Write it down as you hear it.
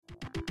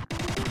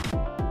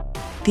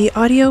The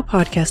audio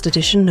podcast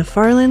edition of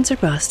Farlands or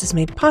Bust is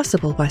made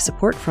possible by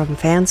support from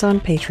fans on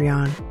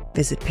Patreon.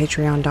 Visit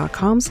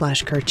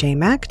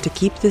patreon.com/KurtJMac to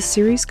keep this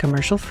series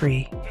commercial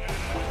free.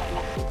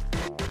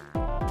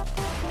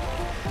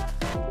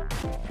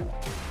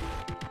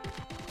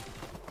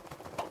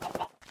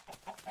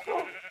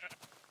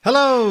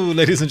 Hello,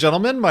 ladies and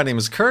gentlemen. My name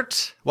is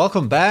Kurt.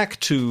 Welcome back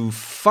to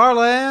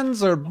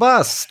Farlands or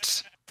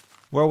Bust,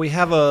 where we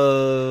have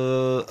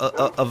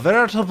a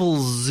veritable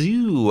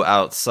zoo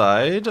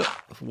outside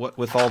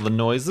with all the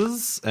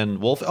noises and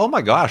Wolf. Oh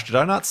my gosh, did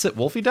I not sit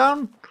Wolfie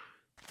down?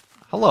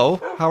 Hello,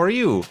 how are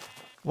you?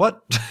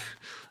 What?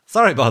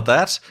 Sorry about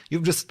that.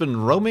 You've just been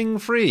roaming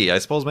free. I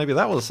suppose maybe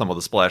that was some of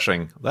the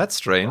splashing. That's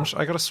strange.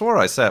 I could have swore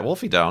I sat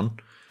Wolfie down.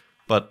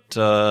 But,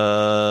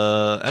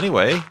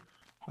 anyway,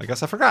 I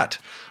guess I forgot.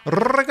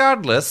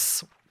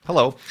 Regardless,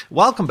 hello.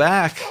 Welcome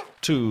back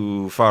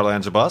to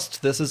Farlands or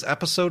Bust. This is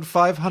episode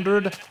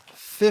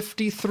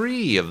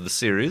 553 of the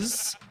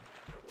series,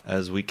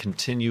 as we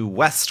continue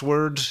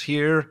westward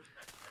here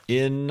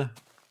in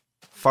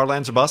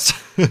Farlands or Bust,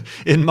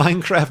 in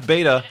Minecraft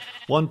Beta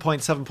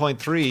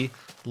 1.7.3.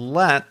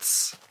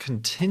 Let's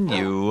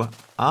continue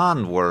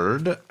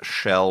onward,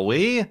 shall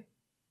we?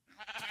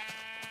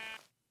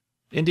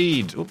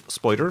 Indeed. Oops,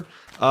 spoiler.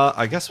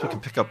 I guess we can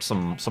pick up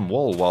some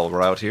wool while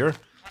we're out here,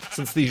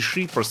 since these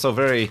sheep are so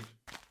very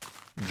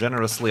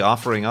generously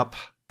offering up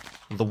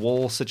the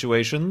wool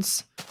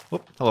situations.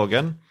 Whoop, hello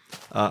again.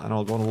 And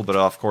I'll go a little bit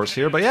off course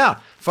here, but yeah,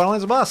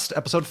 Farlands or Bust,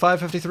 episode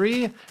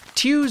 553,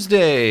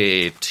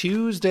 Tuesday,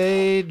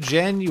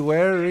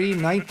 January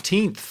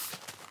 19th,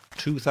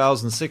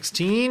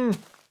 2016.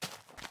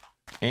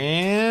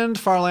 And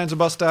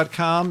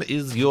farlandsorbust.com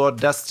is your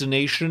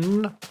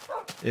destination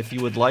if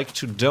you would like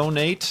to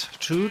donate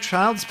to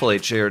Child's Play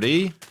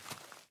charity.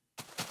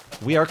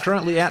 We are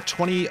currently at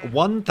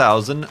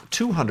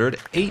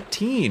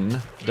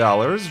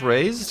 $21,218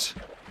 raised.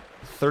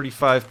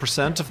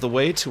 35% of the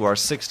way to our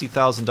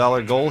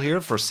 $60,000 goal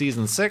here for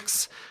Season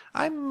 6.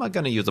 I'm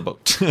going to use a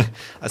boat.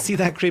 I see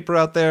that creeper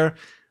out there.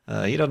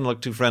 He doesn't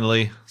look too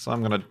friendly, so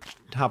I'm going to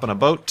hop on a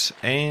boat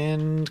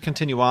and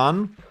continue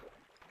on.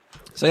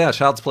 So yeah,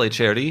 Child's Play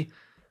charity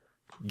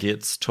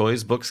gets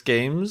toys, books,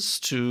 games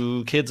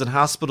to kids in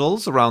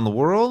hospitals around the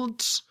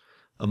world,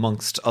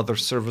 amongst other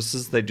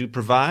services they do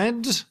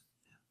provide.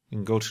 You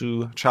can go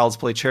to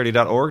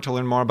childsplaycharity.org to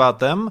learn more about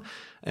them.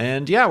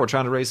 And yeah, we're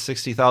trying to raise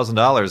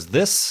 $60,000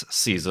 this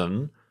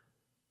season.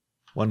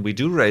 When we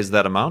do raise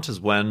that amount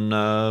is when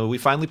we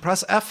finally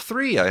press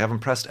F3. I haven't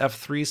pressed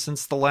F3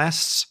 since the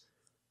last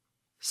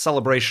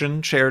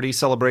charity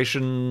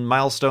celebration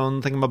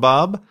milestone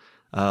thingamabob.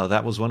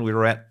 That was when we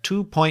were at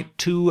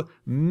 2.2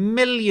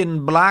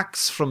 million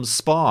blocks from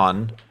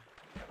spawn.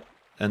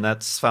 And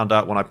that's found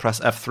out when I press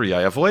F3.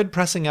 I avoid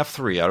pressing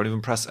F3. I don't even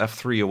press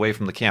F3 away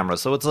from the camera.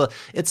 So it's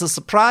a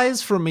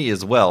surprise for me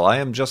as well. I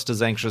am just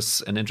as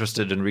anxious and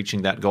interested in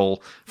reaching that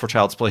goal for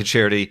Child's Play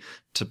charity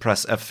to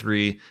press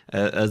F3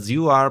 as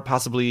you are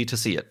possibly to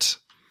see it.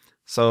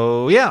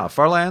 So yeah,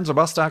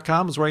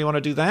 farlandsorbust.com is where you want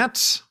to do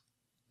that.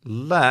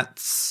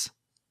 Let's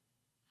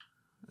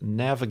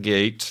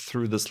navigate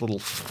through this little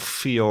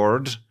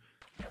fjord.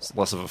 It's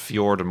less of a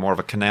fjord and more of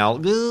a canal.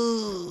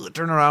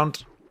 Turn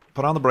around.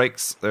 Put on the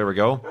brakes. There we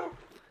go.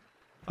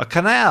 A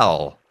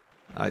canal,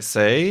 I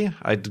say.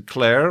 I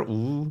declare.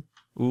 Ooh.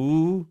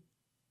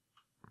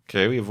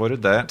 Okay, we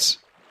avoided that.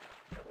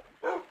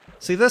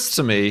 See, this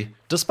to me,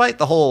 despite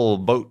the whole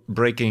boat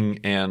breaking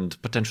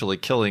and potentially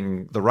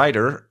killing the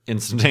rider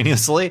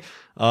instantaneously,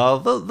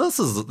 this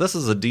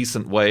is a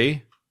decent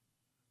way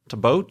to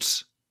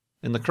boat.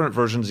 In the current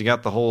versions, you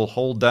got the whole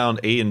hold down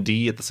A and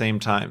D at the same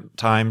time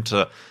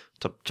to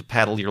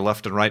paddle your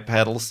left and right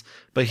paddles.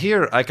 But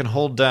here, I can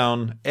hold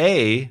down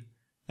A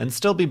and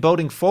still be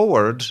boating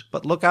forward,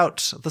 but look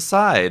out the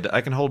side.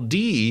 I can hold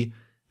D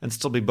and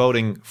still be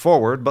boating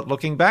forward, but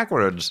looking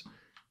backwards.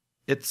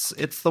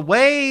 It's the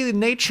way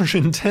nature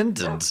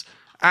intended.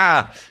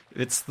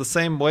 It's the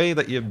same way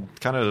that you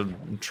kind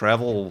of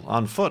travel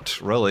on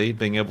foot, really,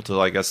 being able to,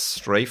 I guess,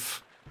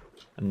 strafe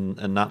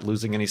and not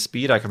losing any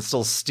speed. I can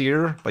still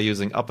steer by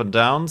using up and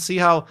down. See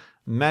how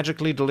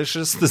magically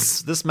delicious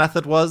this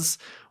method was?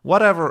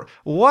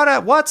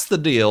 What's the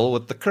deal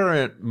with the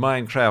current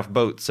Minecraft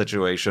boat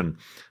situation?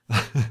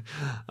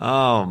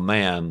 Oh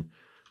man.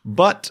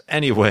 But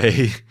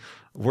anyway,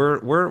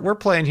 we're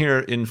playing here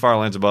in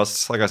Farlands or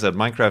Bust. Like I said,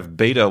 Minecraft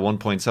Beta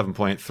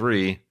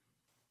 1.7.3.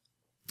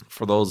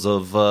 For those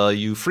of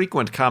you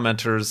frequent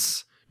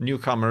commenters,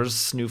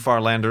 newcomers, new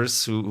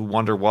Farlanders who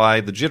wonder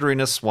why the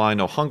jitteriness, why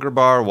no hunger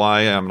bar,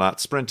 why I'm not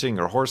sprinting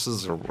or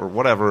horses or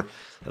whatever.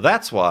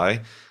 That's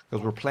why,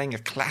 because we're playing a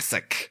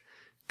classic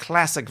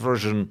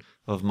version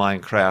of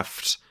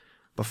Minecraft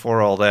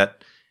before all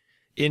that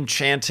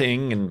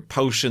enchanting and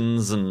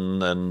potions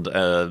and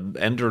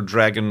ender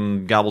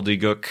dragon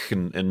gobbledygook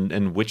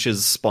and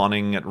witches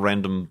spawning at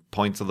random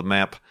points of the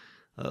map.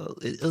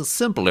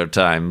 Simpler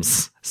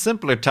times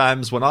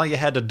when all you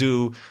had to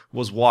do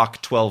was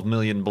walk 12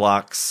 million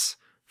blocks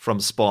from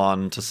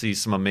spawn to see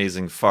some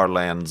amazing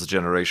Farlands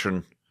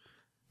generation.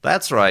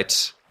 That's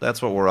right.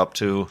 That's what we're up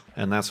to,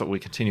 and that's what we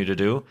continue to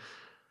do.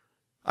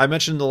 I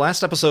mentioned in the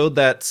last episode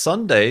that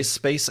Sunday,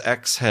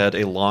 SpaceX had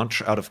a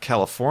launch out of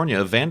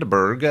California,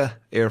 Vandenberg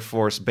Air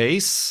Force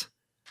Base,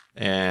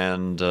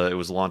 and it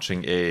was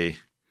launching a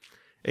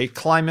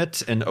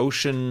climate and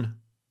ocean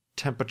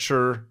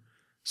temperature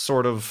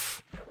sort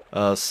of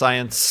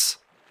science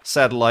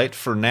satellite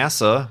for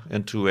NASA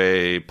into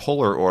a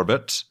polar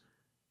orbit.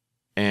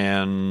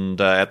 And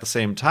at the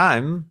same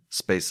time,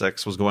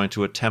 SpaceX was going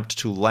to attempt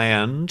to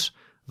land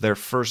their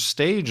first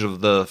stage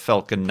of the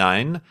Falcon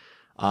 9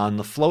 on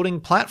the floating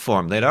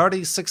platform. They'd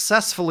already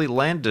successfully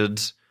landed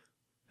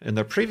in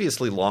their previous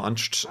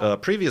launch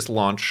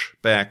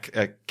back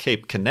at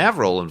Cape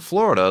Canaveral in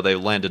Florida. They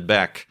landed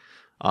back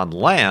on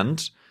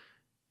land,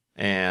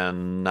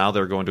 and now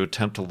they're going to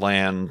attempt to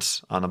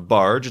land on a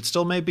barge. It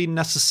still may be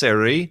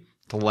necessary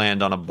to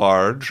land on a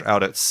barge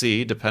out at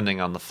sea,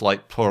 depending on the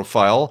flight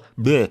profile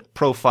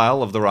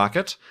of the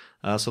rocket.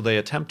 So they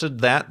attempted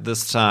that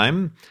this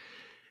time.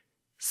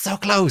 So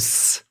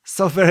close!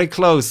 So very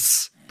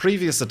close!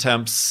 Previous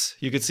attempts,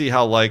 you could see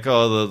how,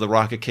 the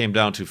rocket came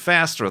down too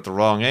fast or at the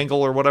wrong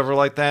angle or whatever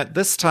like that.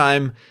 This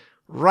time,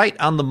 right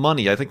on the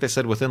money. I think they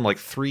said within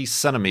 3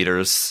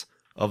 centimeters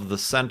of the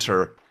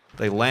center,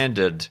 they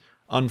landed.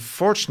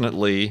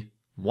 Unfortunately,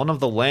 one of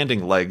the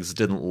landing legs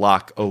didn't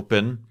lock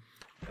open,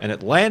 and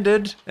it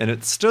landed, and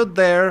it stood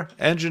there,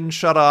 engine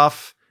shut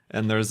off,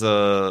 and there's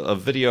a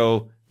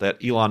video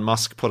that Elon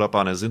Musk put up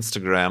on his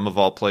Instagram, of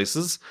all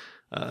places,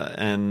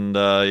 and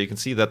you can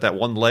see that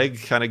one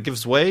leg kind of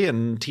gives way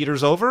and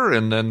teeters over,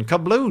 and then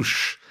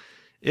kabloosh!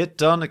 It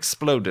done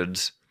exploded.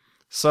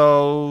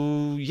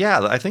 So,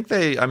 yeah, I think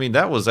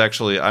that was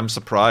actually, I'm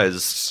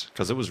surprised,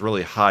 because it was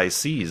really high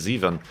seas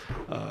even.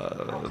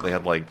 They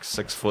had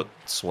 6-foot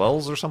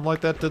swells or something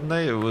like that, didn't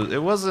they?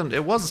 It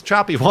was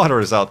choppy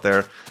waters out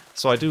there.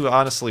 So I do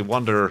honestly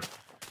wonder,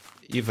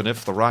 even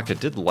if the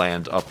rocket did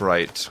land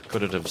upright,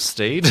 could it have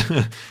stayed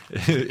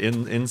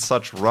in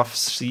such rough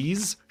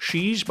seas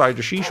by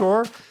the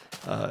seashore?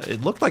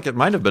 It looked like it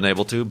might have been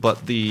able to,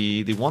 but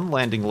the one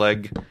landing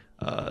leg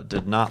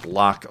did not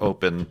lock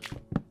open.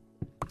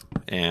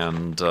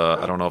 And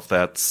I don't know if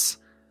that's,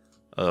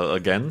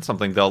 again,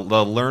 something they'll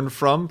learn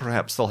from.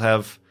 Perhaps they'll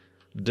have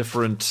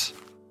different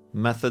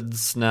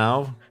methods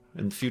now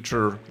in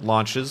future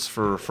launches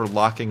for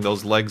locking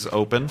those legs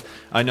open.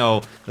 I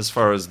know as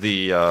far as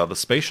the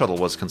space shuttle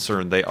was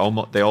concerned, they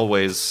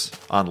always,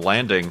 on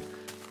landing,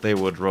 they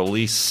would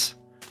release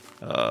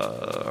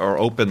or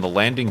open the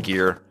landing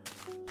gear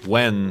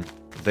when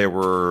they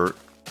were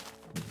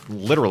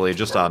literally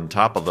just on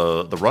top of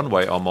the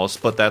runway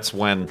almost, but that's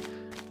when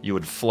you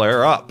would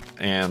flare up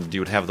and you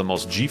would have the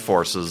most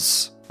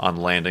G-forces on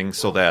landing,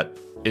 so that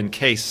in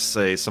case,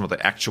 say, some of the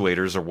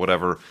actuators or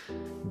whatever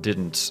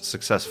didn't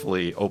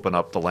successfully open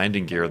up the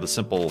landing gear, the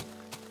simple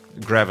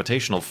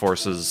gravitational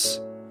forces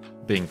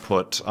being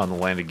put on the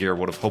landing gear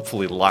would have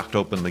hopefully locked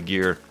open the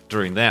gear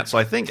during that. So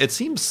I think it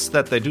seems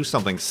that they do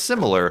something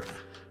similar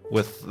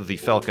with the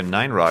Falcon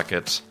 9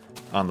 rocket.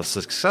 On the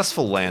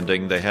successful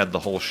landing, they had the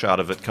whole shot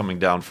of it coming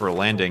down for a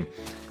landing,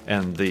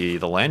 and the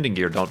landing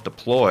gear don't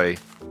deploy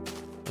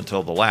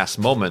until the last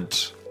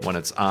moment when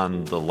it's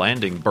on the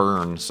landing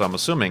burn. So I'm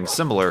assuming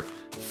similar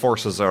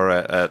forces are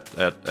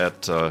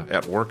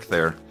at work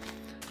there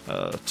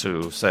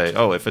to say,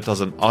 if it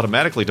doesn't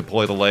automatically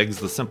deploy the legs,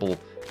 the simple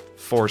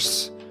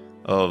force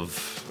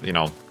of,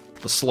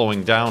 the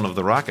slowing down of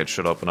the rocket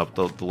should open up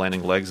the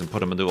landing legs and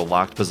put them into a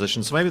locked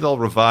position. So maybe they'll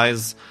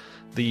revise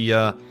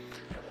the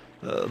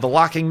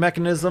locking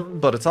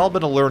mechanism, but it's all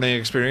been a learning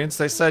experience.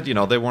 They said,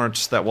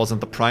 that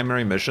wasn't the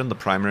primary mission. The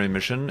primary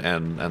mission,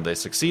 and they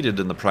succeeded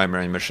in the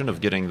primary mission of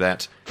getting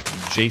that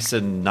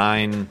Jason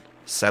 9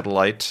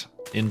 satellite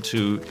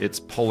into its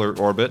polar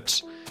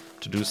orbit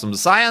to do some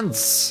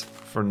science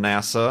for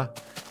NASA,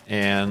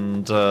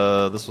 and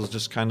this was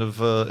just kind of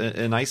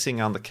an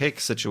icing on the cake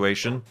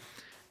situation,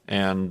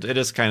 and it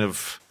is kind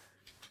of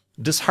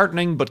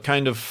disheartening, but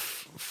kind of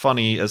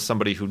funny as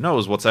somebody who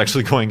knows what's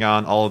actually going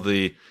on. All of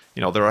the,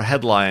 there are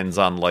headlines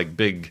on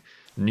big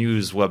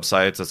news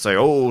websites that say,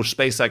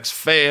 SpaceX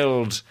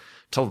failed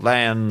to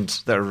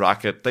land their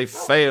rocket. They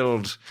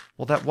failed.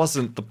 Well, that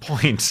wasn't the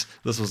point.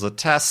 This was a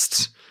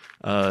test.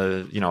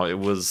 It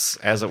was,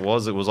 as it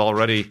was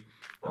already,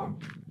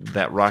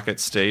 that rocket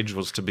stage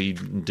was to be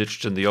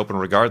ditched in the open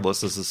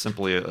regardless. This is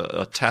simply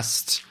a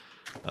test,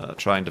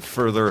 trying to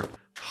further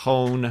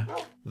hone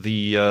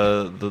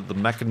the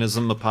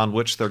mechanism upon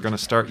which they're going to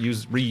start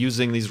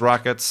reusing these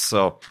rockets.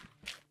 So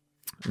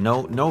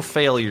no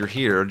failure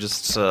here,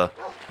 just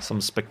some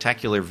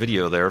spectacular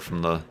video there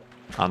from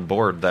on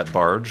board that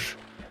barge.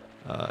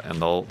 And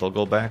they'll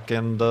go back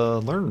and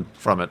learn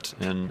from it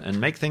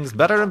and make things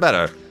better and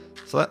better.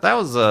 So that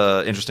was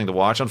interesting to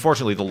watch.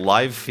 Unfortunately, the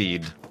live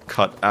feed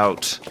cut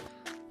out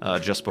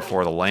just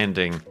before the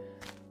landing,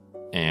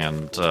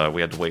 and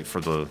we had to wait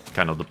for the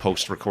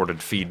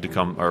post-recorded feed to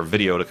come, or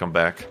video to come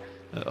back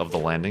of the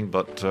landing.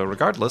 But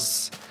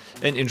regardless,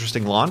 an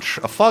interesting launch,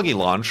 a foggy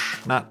launch,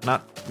 not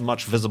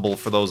much visible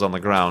for those on the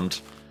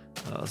ground,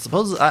 I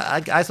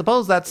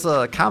suppose that's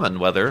common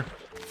weather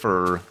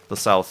for the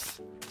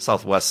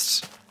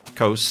southwest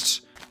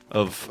coast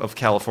of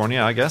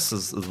California, I guess,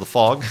 is the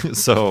fog.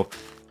 So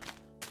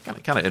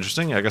kind of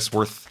interesting. I guess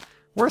worth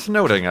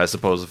noting, I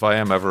suppose, if I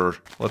am ever,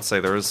 let's say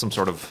there is some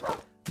sort of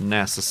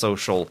NASA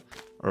social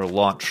or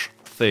launch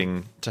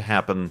thing to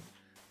happen,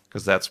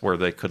 because that's where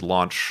they could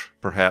launch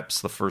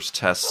perhaps the first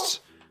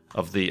test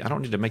of the... I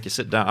don't need to make you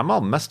sit down. I'm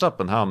all messed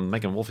up in how I'm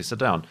making Wolfie sit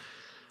down.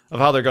 Of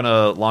how they're going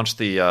to launch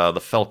the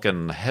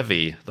Falcon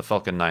Heavy. The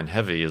Falcon 9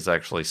 Heavy is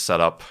actually set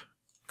up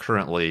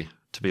currently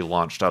to be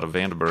launched out of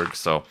Vandenberg,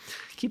 so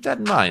keep that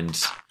in mind.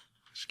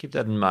 Just keep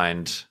that in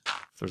mind.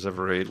 If there's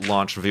ever a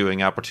launch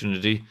viewing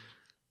opportunity,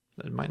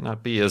 it might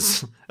not be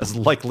as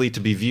likely to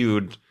be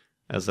viewed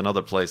as in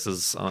other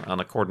places on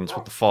accordance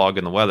with the fog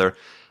and the weather.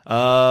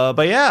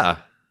 But yeah,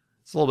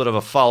 it's a little bit of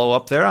a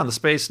follow-up there on the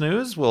space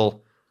news.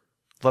 We'll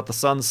let the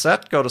sun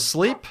set, go to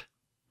sleep,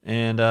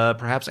 and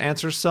perhaps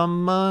answer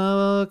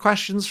some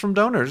questions from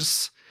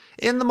donors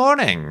in the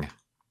morning.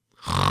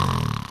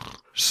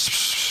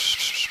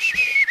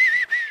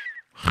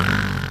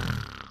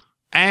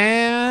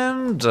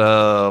 And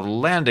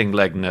landing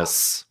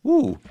legness.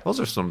 Ooh, those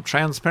are some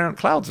transparent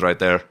clouds right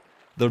there.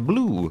 They're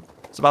blue.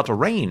 It's about to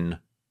rain.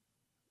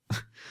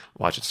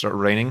 Watch it start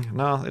raining.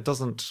 No, it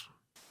doesn't.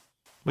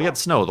 We had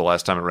snow the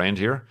last time it rained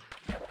here.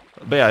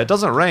 But yeah, it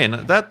doesn't rain.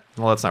 Well,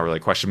 that's not really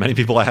a question many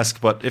people ask,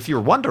 but if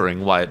you're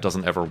wondering why it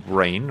doesn't ever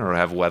rain or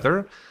have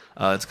weather,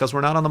 it's because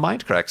we're not on the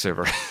Mindcrack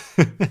server.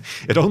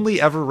 It only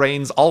ever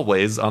rains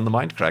always on the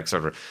Mindcrack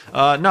server.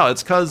 No,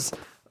 it's because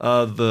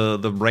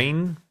the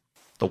rain,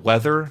 the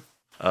weather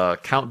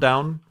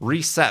countdown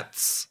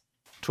resets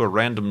to a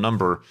random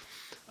number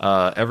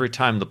every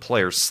time the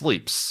player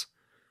sleeps.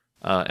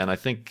 And I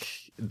think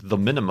the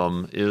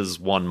minimum is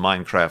one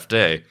Minecraft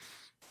day.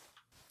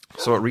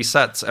 So it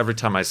resets every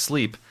time I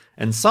sleep.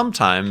 And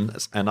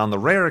sometimes, and on the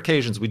rare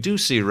occasions we do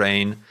see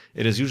rain,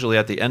 it is usually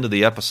at the end of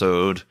the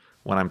episode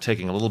when I'm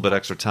taking a little bit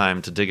extra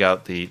time to dig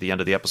out the end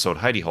of the episode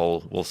hidey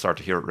hole. We'll start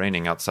to hear it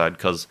raining outside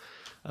because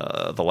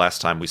the last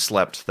time we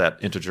slept, that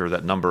integer,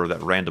 that number,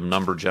 that random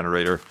number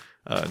generator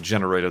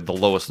generated the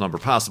lowest number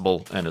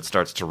possible, and it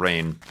starts to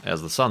rain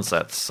as the sun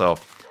sets. So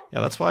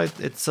yeah, that's why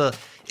it's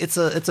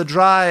a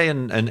dry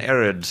and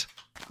arid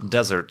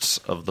desert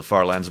of the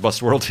Farlands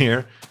Bust world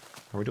here.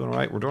 Are we doing all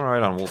right? We're doing all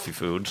right on Wolfie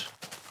food.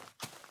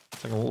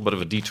 Taking a little bit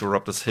of a detour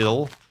up this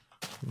hill.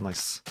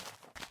 Nice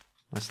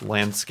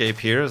landscape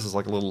here. This is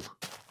like a little,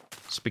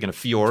 speaking of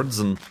fjords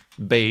and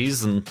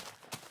bays and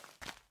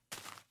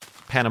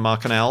Panama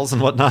canals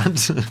and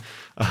whatnot.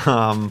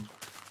 I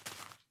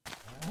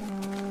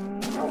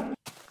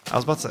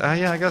was about to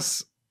say, I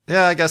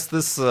guess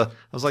this, I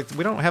was like,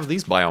 we don't have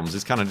these biomes.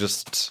 These kind of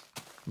just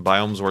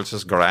biomes where it's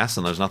just grass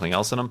and there's nothing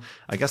else in them.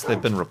 I guess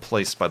they've been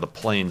replaced by the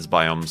plains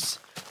biomes,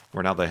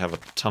 where now they have a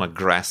ton of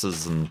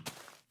grasses and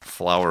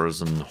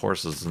flowers and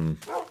horses and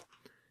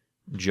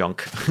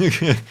junk.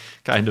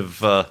 Kind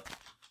of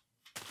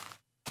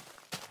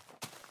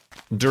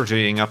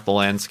dirtying up the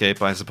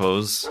landscape, I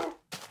suppose.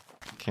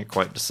 Can't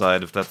quite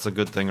decide if that's a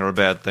good thing or a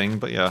bad thing,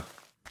 but yeah.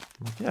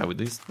 Yeah, with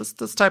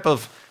this type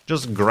of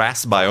just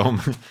grass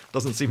biome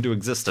doesn't seem to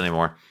exist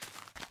anymore.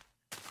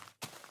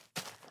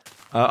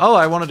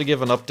 I wanted to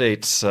give an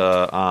update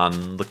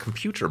on the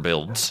computer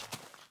builds.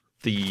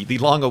 The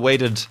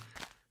long-awaited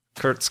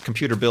Kurt's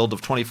computer build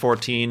of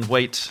 2014.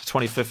 Wait,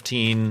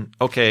 2015.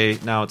 Okay,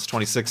 now it's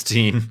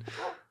 2016.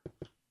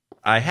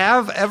 I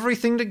have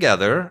everything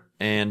together,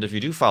 and if you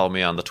do follow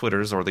me on the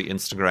Twitters or the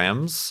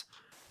Instagrams,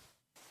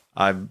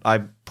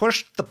 I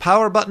pushed the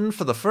power button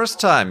for the first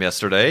time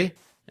yesterday,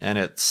 and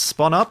it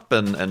spun up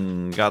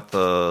and got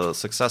the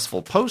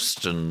successful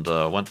post and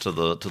went to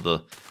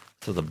the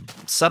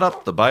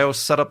setup, the BIOS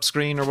setup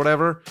screen or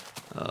whatever,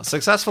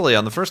 successfully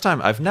on the first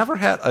time. I've never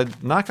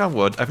had, knock on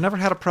wood, I've never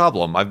had a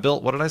problem. I've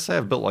built, what did I say?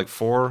 I've built like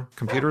 4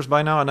 computers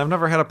by now, and I've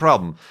never had a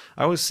problem.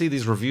 I always see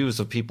these reviews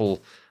of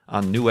people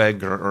on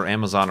Newegg or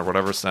Amazon or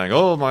whatever saying,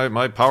 oh,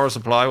 my power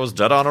supply was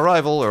dead on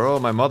arrival, or oh,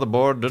 my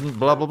motherboard didn't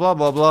blah, blah, blah,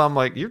 blah, blah. I'm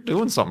like, you're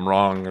doing something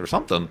wrong or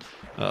something,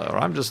 or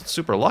I'm just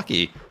super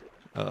lucky.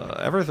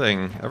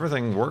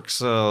 Everything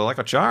works like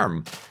a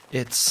charm.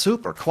 It's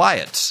super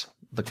quiet,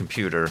 the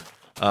computer.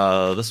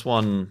 This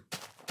one,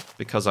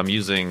 because I'm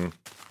using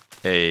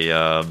a,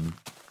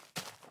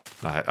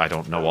 I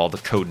don't know all the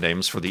code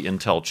names for the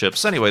Intel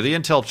chips. Anyway, the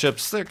Intel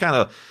chips, they're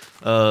kind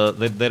of,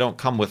 they don't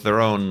come with their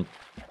own,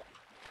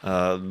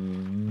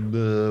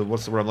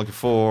 what's the word I'm looking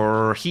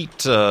for?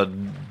 Heat,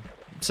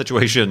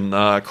 situation,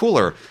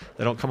 cooler.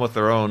 They don't come with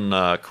their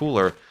own,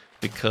 cooler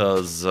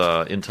because,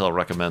 Intel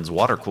recommends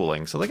water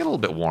cooling. So they get a little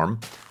bit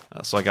warm.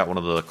 So I got one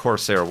of the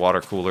Corsair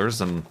water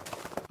coolers, and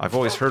I've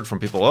always heard from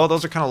people, oh,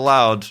 those are kind of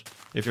loud.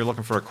 If you're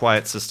looking for a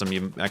quiet system,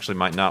 you actually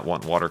might not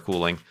want water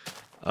cooling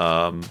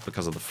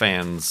because of the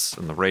fans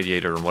and the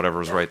radiator and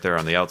whatever is right there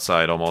on the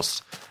outside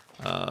almost.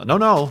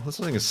 No, this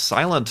thing is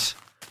silent.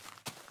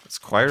 It's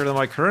quieter than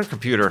my current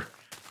computer.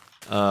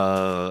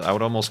 I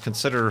would almost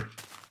consider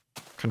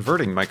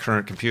converting my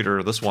current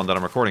computer, this one that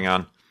I'm recording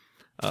on,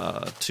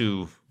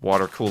 to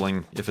water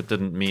cooling if it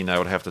didn't mean I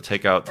would have to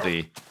take out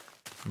the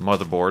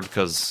motherboard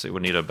because it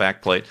would need a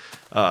backplate.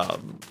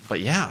 But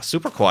yeah,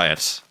 super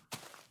quiet.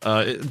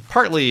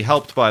 Partly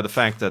helped by the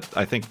fact that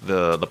I think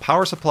the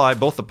power supply,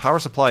 both the power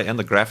supply and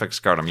the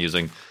graphics card I'm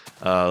using,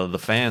 the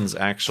fans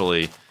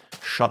actually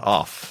shut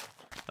off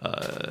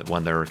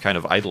when they're kind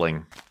of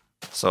idling.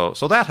 So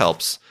that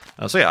helps.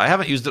 So yeah, I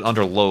haven't used it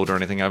under load or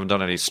anything. I haven't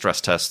done any stress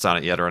tests on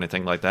it yet or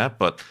anything like that,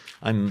 but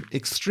I'm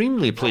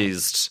extremely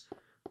pleased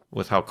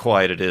with how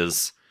quiet it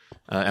is.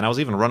 And I was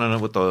even running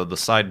it with the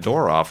side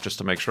door off just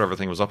to make sure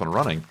everything was up and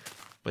running.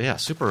 But yeah,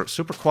 super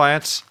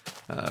quiet.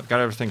 I've got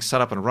everything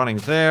set up and running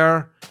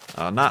there.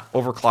 Not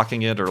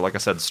overclocking it or, like I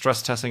said,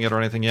 stress testing it or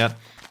anything yet.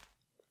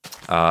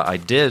 I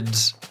did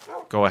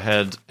go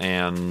ahead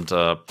and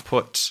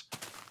put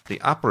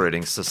the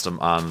operating system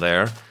on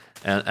there.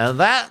 And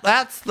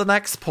that's the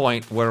next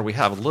point where we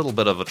have a little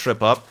bit of a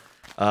trip up.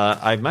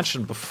 I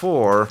mentioned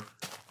before,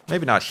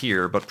 maybe not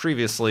here, but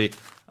previously,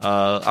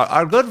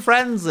 our good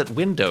friends at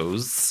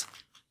Windows,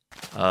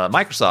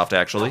 Microsoft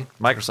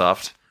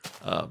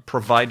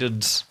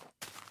provided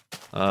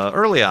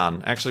early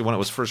on, actually when it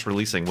was first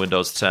releasing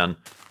Windows 10,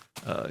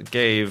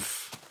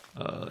 gave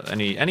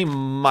any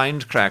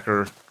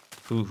Mindcracker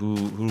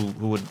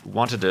who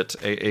wanted it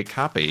a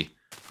copy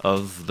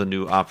of the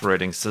new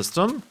operating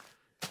system.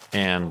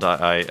 And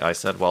I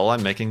said, well,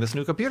 I'm making this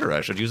new computer.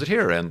 I should use it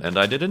here. And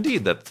I did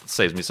indeed. That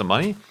saves me some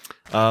money.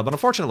 But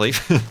unfortunately,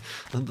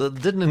 that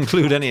didn't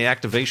include any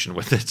activation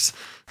with it.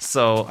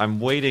 So I'm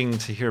waiting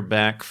to hear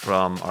back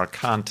from our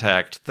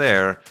contact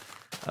there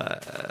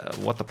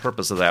what the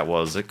purpose of that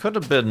was. It could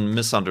have been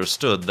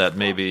misunderstood that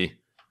maybe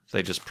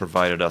they just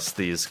provided us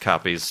these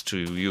copies to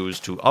use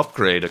to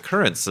upgrade a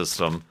current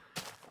system.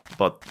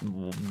 But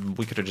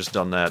we could have just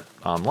done that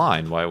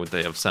online. Why would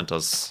they have sent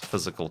us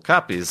physical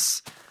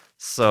copies?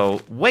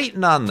 So,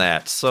 waiting on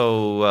that.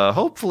 So,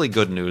 hopefully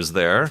good news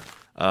there.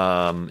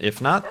 If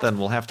not, then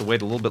we'll have to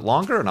wait a little bit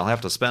longer, and I'll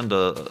have to spend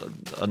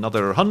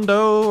another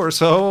hundo or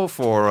so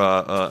for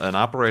an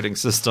operating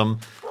system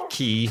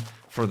key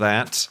for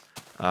that.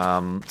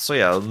 So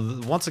yeah,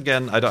 once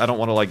again, I don't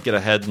want to like get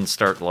ahead and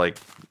start like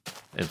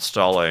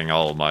installing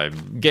all my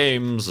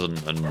games and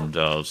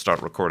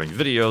start recording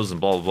videos and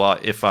blah blah blah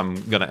if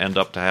I'm gonna end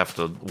up to have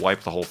to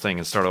wipe the whole thing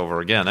and start over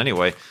again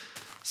anyway.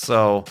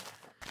 So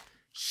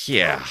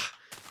yeah,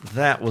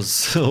 that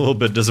was a little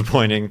bit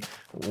disappointing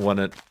when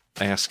it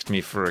asked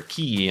me for a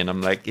key, and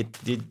I'm like,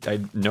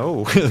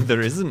 no,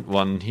 there isn't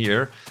one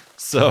here.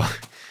 So,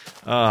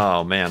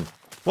 oh man.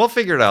 We'll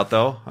figure it out,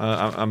 though.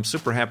 I'm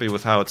super happy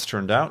with how it's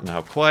turned out and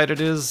how quiet it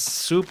is.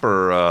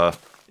 Super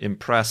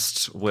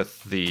impressed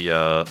with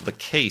the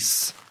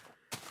case.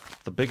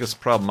 The biggest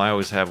problem I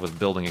always have with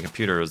building a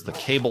computer is the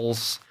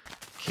cables.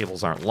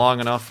 Cables aren't long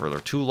enough, or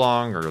they're too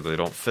long, or they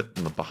don't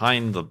fit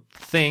behind the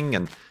thing.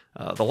 And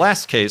the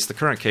last case, the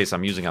current case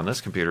I'm using on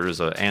this computer,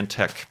 is a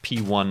Antec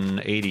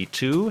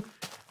P182,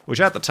 which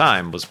at the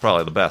time was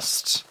probably the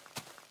best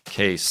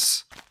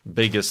case.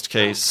 Biggest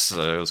case.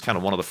 It was kind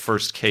of one of the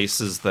first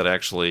cases that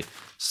actually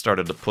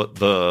started to put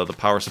the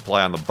power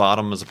supply on the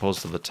bottom as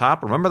opposed to the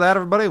top. Remember that,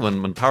 everybody?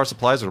 When power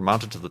supplies were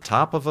mounted to the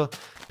top of a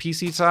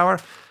PC tower?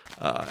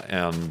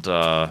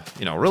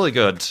 Really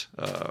good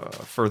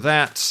for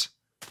that.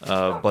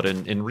 But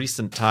in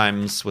recent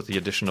times, with the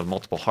addition of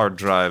multiple hard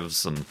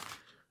drives and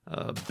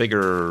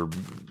bigger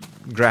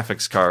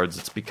graphics cards,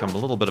 it's become a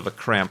little bit of a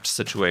cramped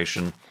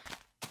situation.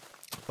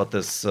 But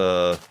this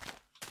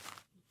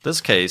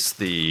case,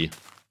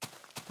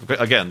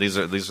 again, this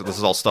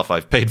is all stuff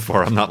I've paid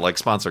for. I'm not like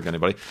sponsoring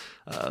anybody.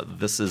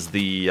 This is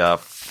the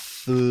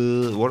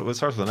what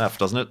starts with an F,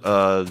 doesn't it?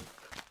 The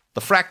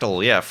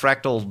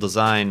Fractal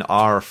Design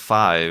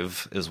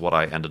R5 is what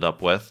I ended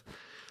up with.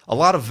 A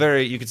lot of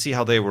you could see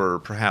how they were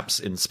perhaps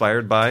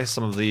inspired by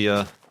some of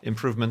the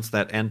improvements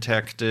that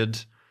Antec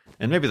did,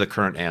 and maybe the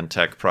current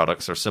Antec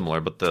products are similar,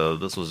 but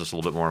this was just a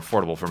little bit more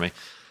affordable for me.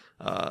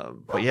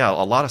 But yeah,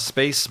 a lot of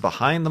space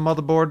behind the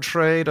motherboard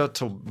tray to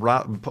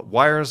put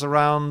wires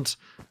around.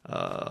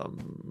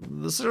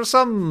 There are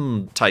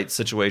some tight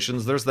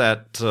situations. There's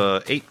that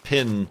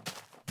 8-pin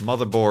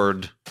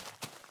motherboard,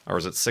 or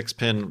is it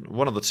 6-pin?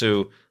 One of the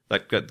two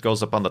that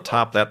goes up on the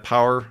top, that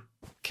power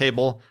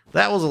cable.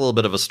 That was a little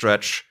bit of a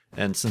stretch,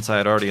 and since I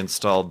had already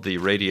installed the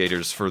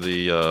radiators for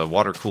the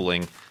water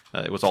cooling,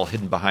 it was all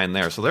hidden behind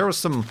there. So there was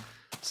some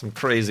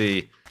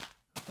crazy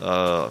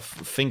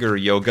finger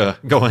yoga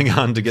going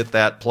on to get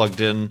that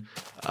plugged in,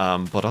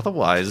 but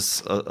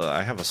otherwise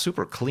I have a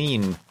super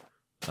clean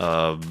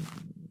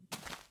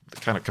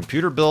kind of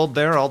computer build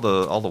there. All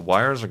the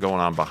wires are going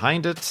on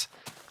behind it.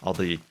 All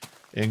the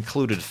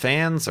included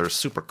fans are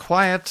super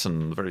quiet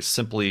and very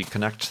simply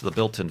connect to the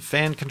built-in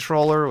fan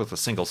controller with a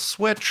single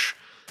switch,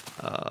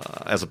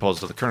 as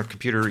opposed to the current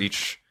computer.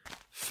 Each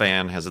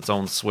fan has its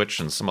own switch,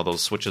 and some of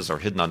those switches are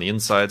hidden on the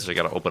inside, so you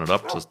got to open it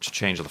up to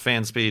change the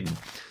fan speed.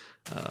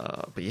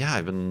 But yeah,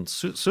 I've been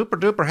super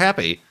duper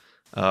happy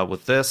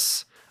with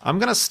this. I'm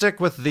gonna stick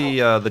with the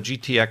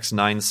GTX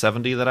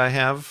 970 that I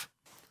have.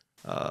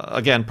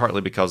 Again,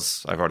 partly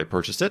because I've already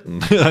purchased it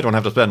and I don't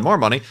have to spend more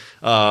money.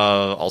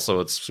 Also,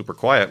 it's super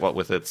quiet, what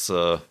with its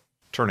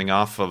turning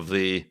off of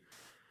the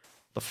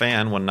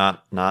fan when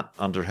not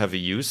under heavy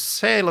use.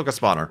 Hey, look, a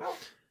spawner.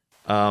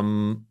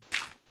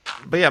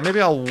 But yeah,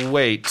 maybe I'll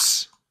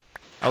wait.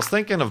 I was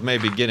thinking of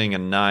maybe getting a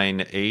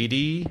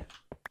 980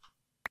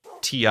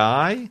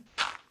 Ti.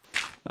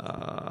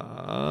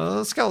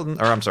 Skeleton,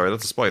 or I'm sorry,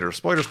 that's a spider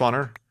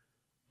spawner.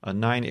 A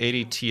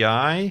 980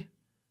 Ti.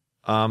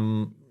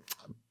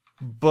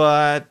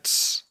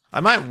 But I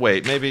might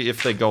wait. Maybe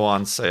if they go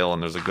on sale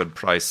and there's a good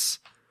price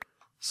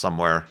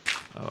somewhere,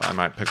 I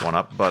might pick one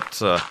up.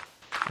 But I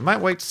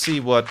might wait to see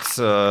what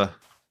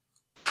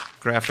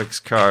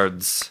graphics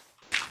cards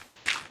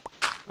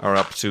are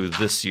up to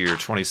this year,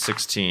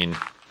 2016.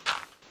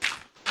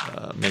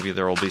 Maybe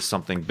there will be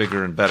something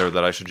bigger and better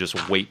that I should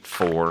just wait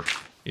for,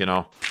 you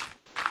know?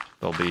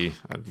 They'll be,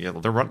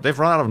 they've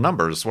run out of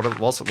numbers. What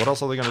else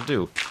are they going to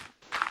do?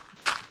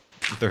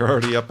 They're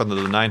already up into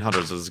the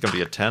 900s. Is it going to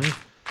be a 10?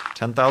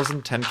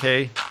 10,000?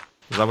 10K?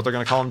 Is that what they're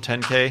going to call them?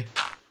 10K?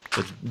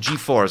 The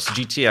GeForce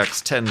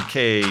GTX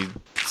 10K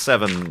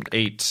 7,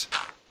 8.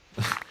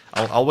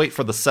 I'll wait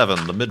for the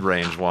 7, the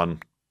mid-range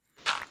one.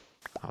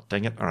 Oh,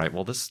 dang it. Alright,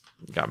 well, this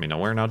got me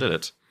nowhere now, did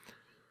it?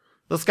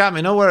 This got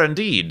me nowhere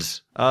indeed.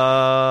 You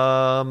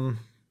know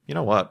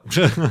what?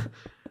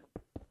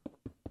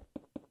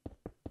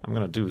 I'm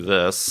going to do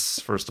this,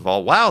 first of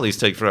all. Wow, these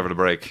take forever to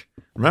break.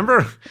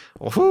 Remember?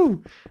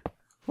 Woohoo!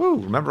 Woo!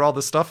 Remember all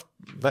this stuff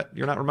that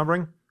you're not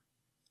remembering?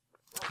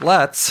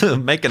 Let's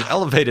make an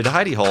elevated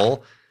hidey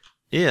hole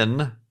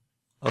in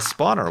a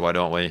spawner, why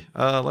don't we?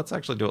 Let's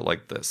actually do it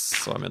like this,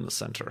 so I'm in the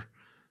center.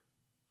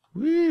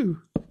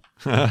 Woo!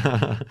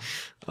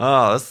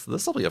 Oh,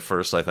 this will be a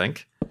first, I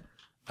think.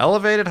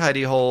 Elevated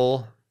hidey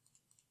hole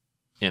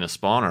in a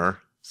spawner,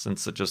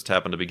 since it just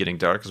happened to be getting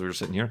dark as we were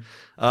sitting here.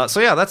 So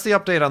yeah, that's the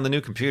update on the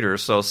new computer.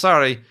 So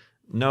sorry,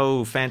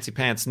 no fancy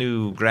pants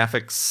new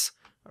graphics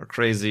or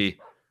crazy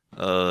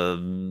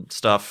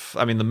stuff.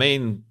 I mean, the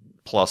main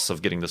plus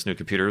of getting this new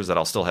computer is that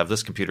I'll still have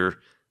this computer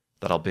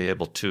that I'll be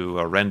able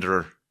to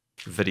render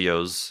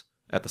videos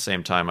at the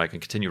same time I can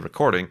continue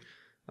recording.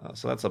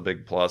 So that's a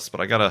big plus.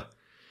 But I gotta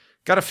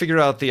figure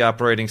out the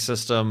operating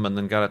system, and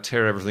then gotta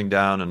tear everything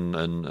down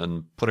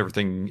and put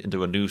everything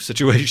into a new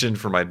situation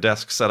for my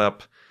desk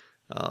setup.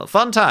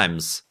 Fun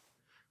times.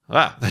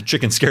 Ah, that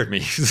chicken scared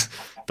me.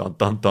 Dun,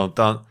 dun, dun,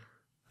 dun.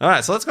 All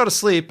right, so let's go to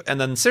sleep.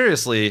 And then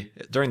seriously,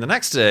 during the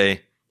next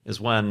day is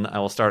when I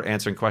will start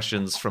answering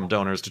questions from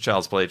donors to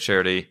Child's Play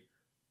charity.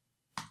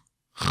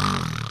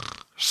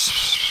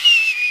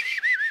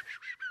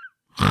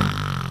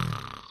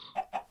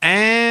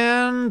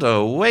 And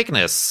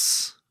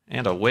awakeness.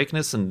 And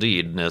awakeness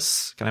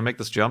indeedness. Can I make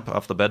this jump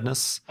off the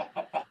bedness?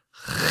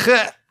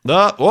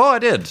 Oh, I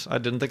did. I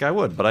didn't think I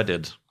would, but I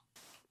did.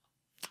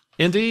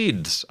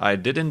 Indeed. I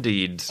did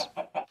indeed.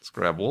 Let's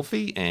grab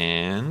Wolfie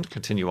and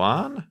continue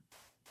on.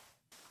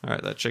 All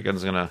right, that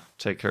chicken's going to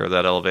take care of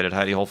that elevated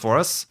hidey hole for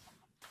us.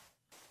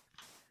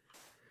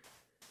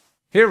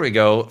 Here we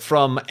go.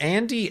 From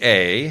Andy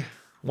A.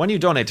 When you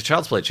donate to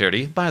Child's Play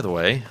charity, by the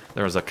way,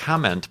 there is a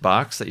comment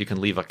box that you can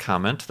leave a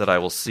comment that I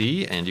will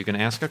see, and you can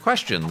ask a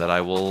question that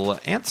I will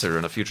answer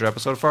in a future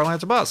episode of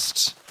Farlands or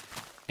Bust.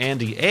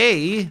 Andy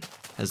A.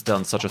 has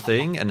done such a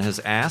thing and has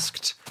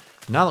asked,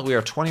 now that we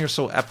are 20 or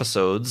so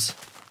episodes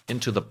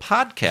into the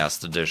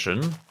podcast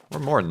edition, or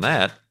more than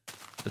that,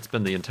 it's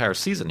been the entire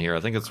season here. I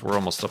think we're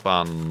almost up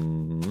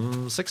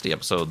on 60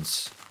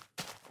 episodes.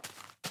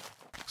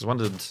 Because when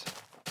did...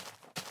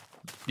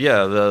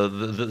 Yeah,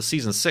 the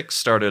season 6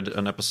 started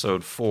on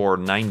episode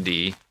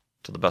 490,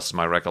 to the best of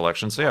my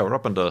recollection. So yeah, we're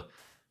up into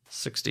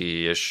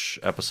 60-ish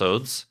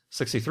episodes.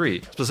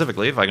 63,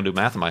 specifically, if I can do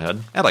math in my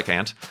head. And I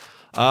can't.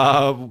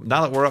 Now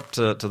that we're up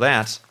to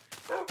that,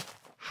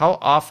 how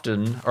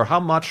often, or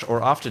how much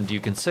or often do you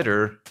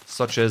consider,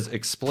 such as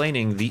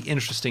explaining the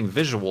interesting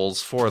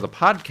visuals for the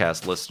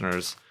podcast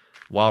listeners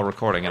while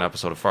recording an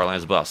episode of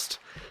Farlands Bust?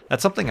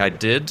 That's something I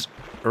did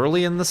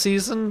early in the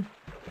season,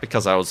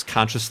 because I was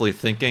consciously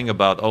thinking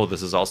about, oh,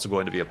 this is also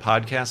going to be a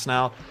podcast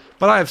now.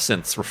 But I have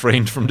since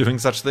refrained from doing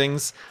such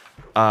things.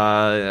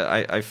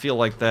 I feel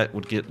like that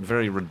would get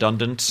very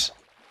redundant.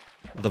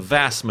 The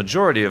vast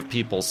majority of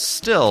people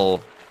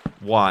still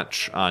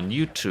watch on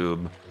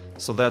YouTube,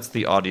 so that's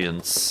the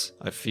audience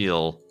I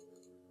feel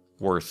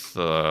worth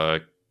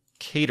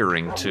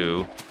catering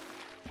to.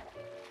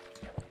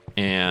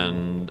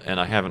 And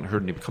I haven't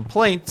heard any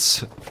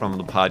complaints from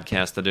the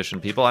podcast edition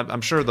people.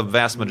 I'm sure the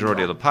vast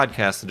majority of the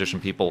podcast edition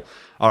people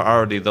are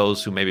already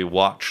those who maybe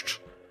watched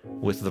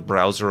with the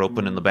browser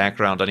open in the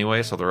background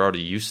anyway, so they're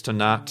already used to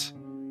not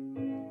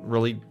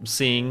really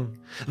seeing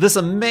this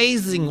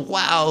amazing,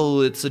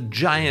 wow, it's a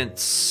giant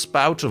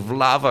spout of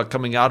lava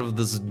coming out of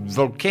this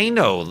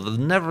volcano. I've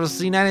never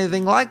seen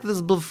anything like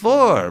this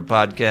before,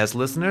 podcast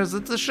listeners.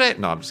 It's a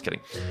shame. No, I'm just kidding.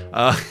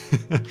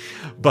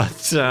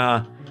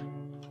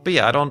 But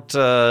yeah, I don't.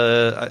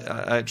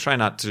 I try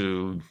not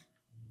to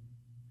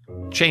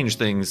change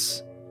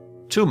things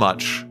too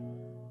much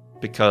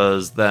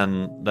because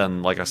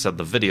then like I said,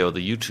 the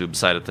YouTube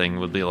side of thing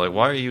would be like,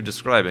 why are you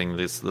describing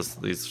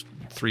these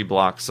 3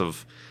 blocks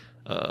of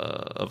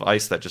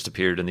ice that just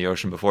appeared in the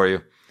ocean before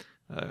you?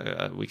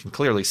 We can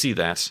clearly see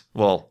that.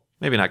 Well,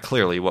 maybe not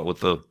clearly, what with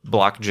the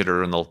block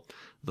jitter and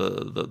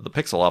the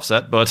pixel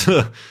offset, but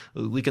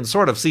we can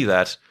sort of see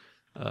that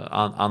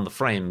on the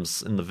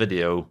frames in the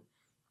video.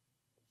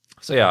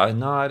 So yeah,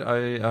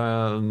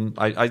 no,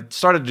 I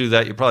started to do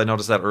that. You probably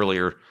noticed that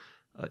earlier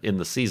in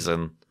the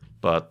season,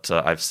 but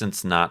I've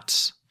since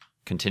not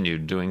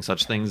continued doing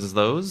such things as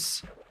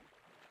those.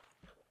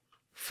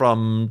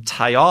 From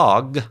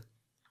Tyog,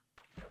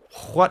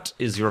 what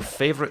is your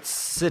favorite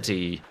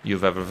city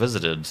you've ever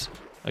visited?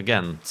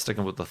 Again,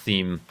 sticking with the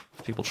theme,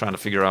 people trying to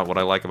figure out what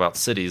I like about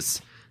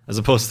cities as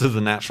opposed to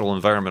the natural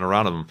environment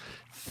around them.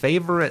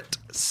 Favorite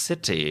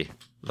city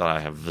that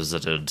I have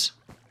visited?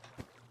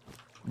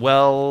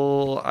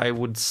 Well, I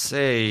would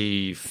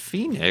say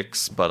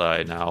Phoenix, but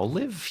I now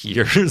live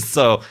here.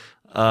 So,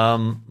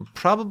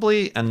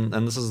 probably, and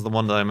this is the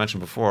one that I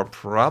mentioned before,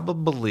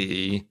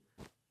 probably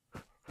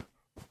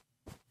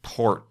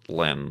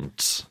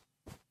Portland.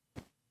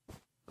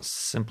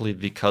 Simply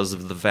because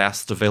of the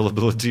vast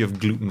availability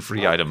of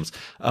gluten-free items.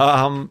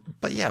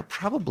 But yeah,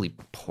 probably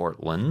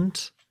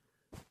Portland.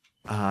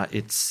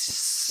 It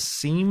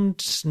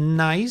seemed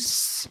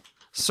nice.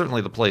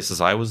 Certainly the places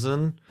I was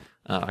in.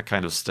 I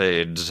kind of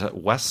stayed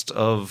west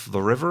of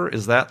the river.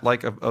 Is that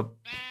like a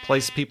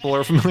place people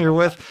are familiar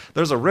with?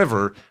 There's a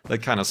river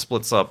that kind of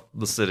splits up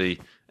the city,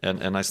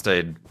 and I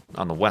stayed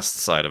on the west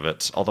side of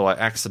it. Although I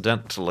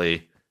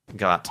accidentally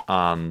got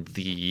on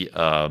the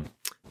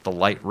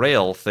light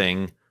rail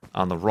thing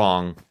on the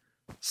wrong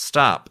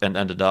stop and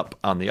ended up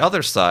on the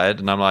other side,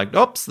 and I'm like,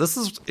 oops, this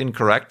is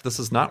incorrect. This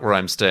is not where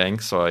I'm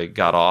staying. So I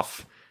got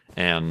off,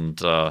 and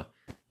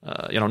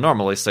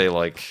normally, say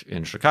like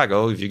in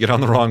Chicago, if you get on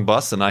the wrong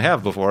bus, and I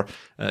have before,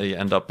 you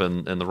end up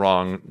in the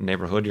wrong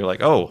neighborhood. You're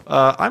like,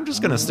 I'm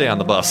just going to stay on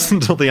the bus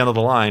until the end of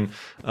the line.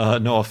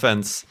 No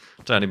offense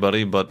to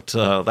anybody, but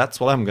that's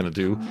what I'm going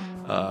to do.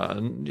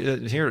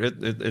 Here,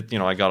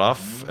 I got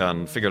off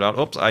and figured out,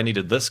 oops, I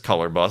needed this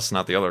color bus,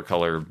 not the other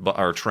color,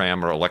 or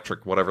tram or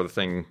electric, whatever the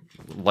thing,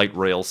 light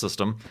rail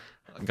system.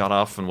 Got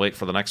off and wait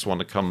for the next one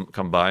to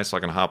come by so I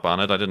can hop on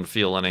it. I didn't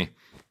feel any.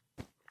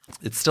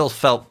 It still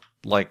felt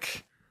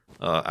like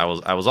I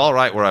was all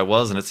right where I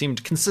was, and it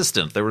seemed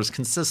consistent. There was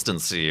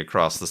consistency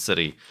across the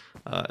city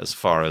as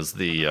far as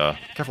the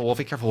careful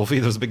Wolfie.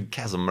 There's a big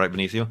chasm right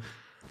beneath you.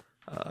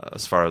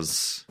 As far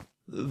as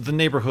the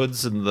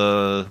neighborhoods and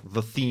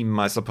the theme,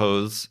 I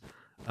suppose,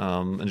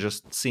 and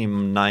just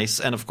seem nice.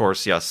 And of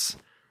course, yes,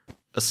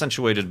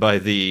 accentuated by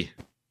the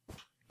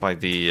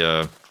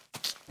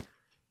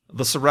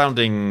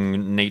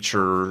surrounding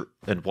nature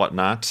and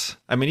whatnot.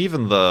 I mean,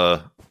 even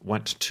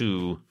went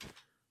to,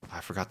 I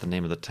forgot the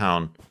name of the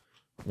town.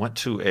 Went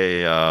to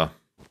a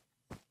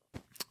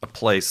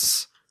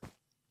place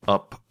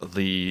up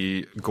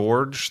the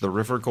gorge, the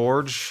river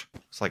gorge.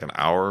 It's like an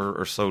hour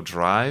or so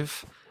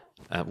drive,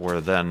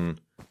 where then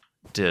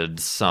did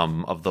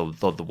some of the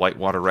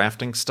whitewater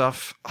rafting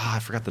stuff. I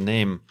forgot the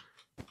name.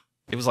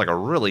 It was like a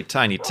really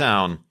tiny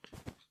town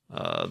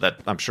that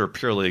I'm sure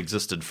purely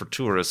existed for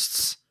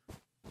tourists,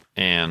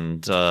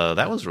 and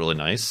that was really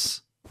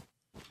nice.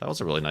 That was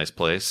a really nice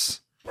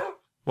place.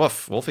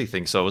 Wolfie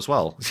thinks so as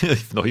well, even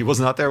though he was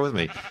not there with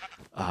me.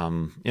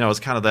 It's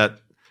kind of that.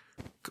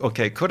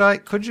 Okay,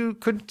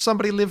 could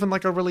somebody live in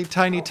like a really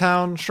tiny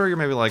town? Sure, you're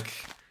maybe like,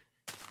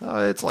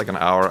 it's like an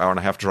hour and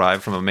a half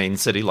drive from a main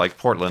city like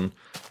Portland.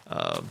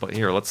 But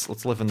here,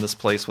 let's live in this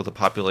place with a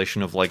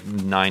population of like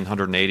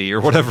 980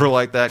 or whatever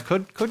like that.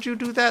 Could you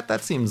do that?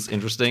 That seems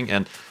interesting.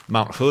 And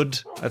Mount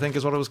Hood, I think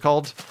is what it was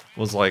called,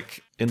 was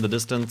like in the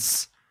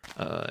distance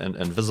and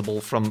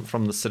visible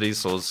from the city.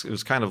 So it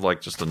was kind of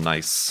like just a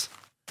nice.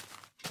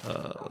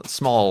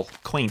 Small,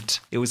 quaint.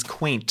 It was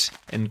quaint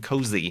and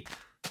cozy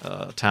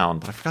town,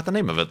 but I forgot the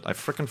name of it. I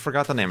frickin'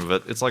 forgot the name of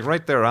it. It's like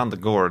right there on the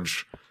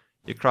gorge.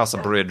 You cross a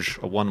bridge,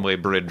 a one-way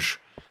bridge,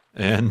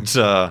 and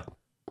you're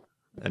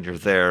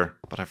there.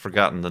 But I've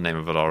forgotten the name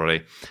of it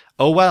already.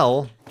 Oh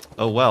well.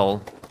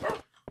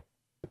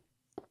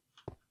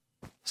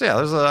 So yeah,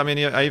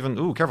 I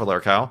even careful there,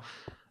 cow.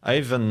 I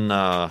even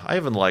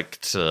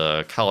liked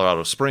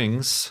Colorado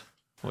Springs,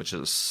 which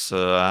is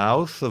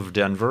south of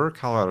Denver.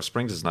 Colorado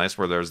Springs is nice,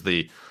 where there's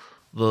the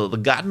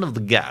Garden of the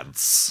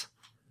Gods.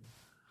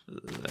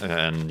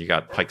 And you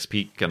got Pikes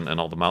Peak and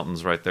all the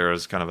mountains right there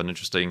is kind of an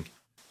interesting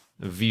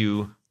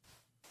view.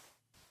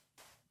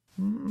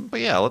 But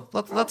yeah,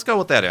 let's go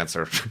with that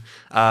answer.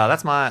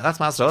 That's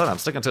my story, and I'm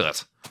sticking to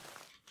it.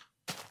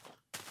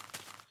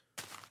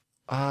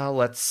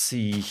 Let's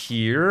see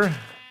here.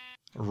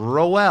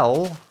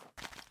 Roel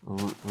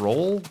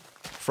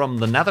from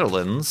the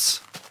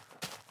Netherlands.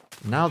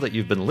 Now that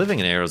you've been living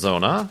in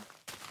Arizona,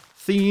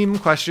 theme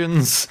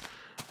questions.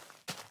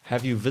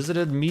 Have you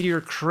visited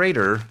Meteor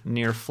Crater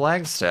near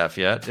Flagstaff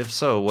yet? If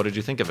so, what did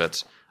you think of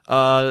it?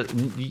 I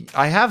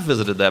have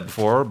visited that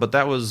before, but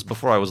that was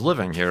before I was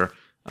living here.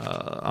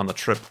 on the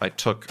trip I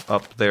took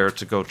up there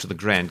to go to the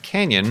Grand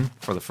Canyon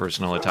for the first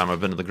and only time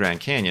I've been to the Grand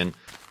Canyon.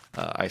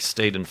 I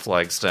stayed in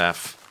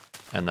Flagstaff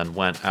and then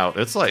went out.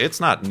 It's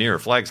not near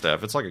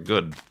Flagstaff. It's like a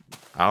good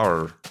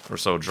hour or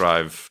so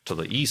drive to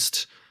the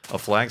east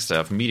of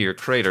Flagstaff, Meteor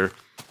Crater.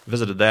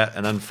 Visited that,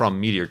 and then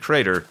from Meteor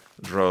Crater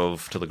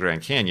drove to the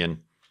Grand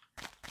Canyon.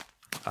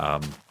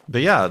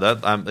 But yeah,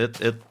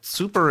 it's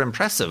super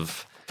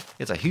impressive.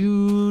 It's a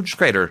huge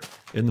crater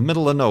in the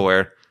middle of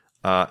nowhere,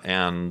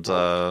 and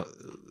they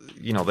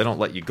don't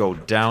let you go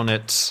down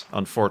it,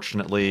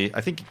 unfortunately.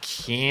 I think you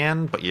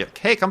can, but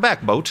hey, come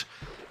back, boat.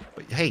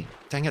 But hey,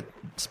 dang it!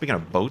 Speaking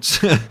of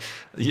boats,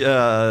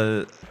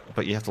 yeah,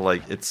 but you have to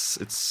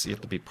you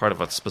have to be part of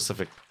a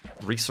specific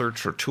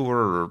research or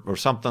tour or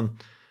something.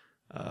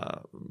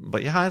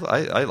 But yeah,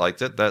 I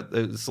liked it. That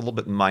it's a little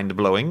bit mind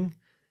blowing.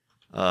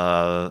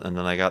 And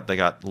then they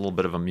got a little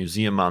bit of a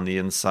museum on the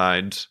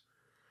inside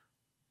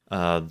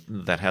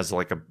that has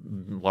like a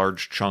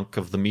large chunk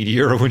of the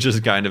meteor, which is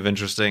kind of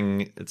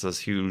interesting. It's this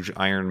huge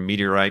iron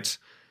meteorite,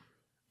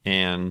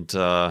 and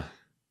but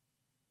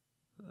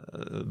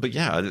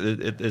yeah,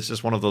 it's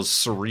just one of those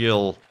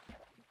surreal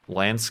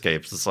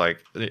landscapes. It's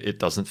like it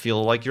doesn't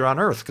feel like you're on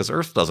Earth because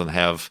Earth doesn't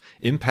have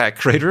impact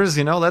craters.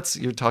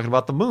 You're talking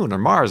about the moon or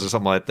Mars or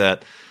something like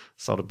that.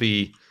 So to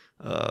be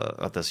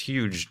at this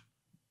huge,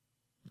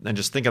 and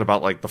just thinking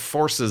about like the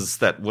forces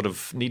that would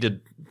have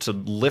needed to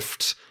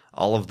lift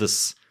all of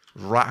this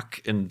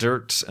rock and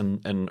dirt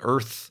and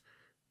earth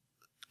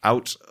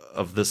out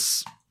of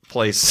this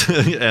place,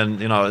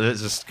 and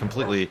it's just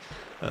completely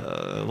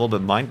a little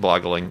bit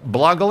mind-boggling,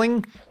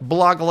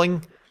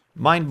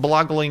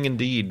 mind-boggling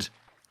indeed.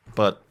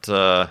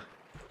 But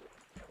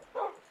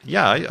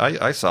yeah,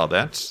 I saw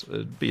that.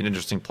 It'd be an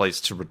interesting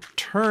place to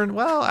return.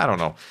 Well, I don't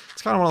know.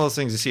 It's kind of one of those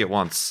things you see at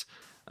once,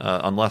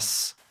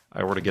 unless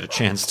I were to get a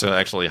chance to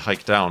actually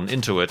hike down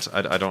into it.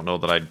 I don't know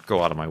that I'd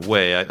go out of my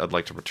way. I'd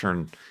like to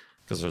return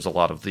because there's a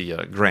lot of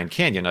the Grand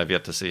Canyon I've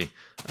yet to see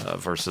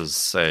versus,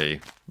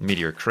 say,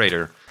 Meteor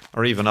Crater.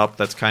 Or even up,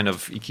 that's kind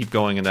of, you keep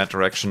going in that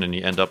direction and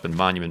you end up in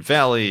Monument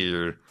Valley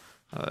or,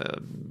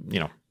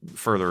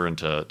 further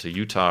into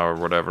Utah or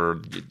whatever.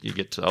 You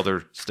get to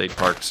other state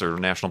parks or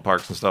national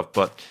parks and stuff.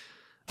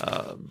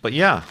 But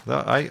yeah,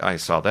 I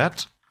saw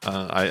that.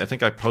 I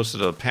think I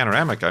posted a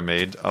panoramic I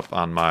made up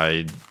on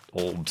my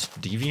old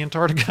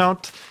DeviantArt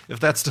account, if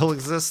that still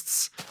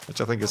exists,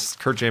 which I think is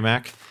Kurt J.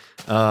 Mac.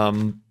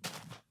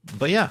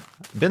 But yeah,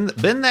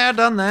 been there,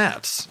 done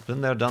that.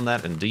 Been there, done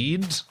that,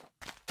 indeed.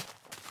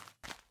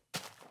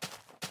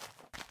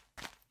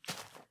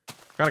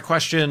 Got a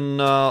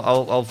question,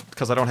 I'll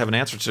because I don't have an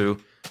answer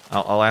to,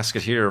 I'll ask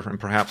it here, and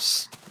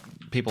perhaps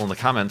people in the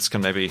comments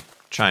can maybe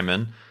chime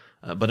in.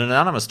 But an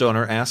anonymous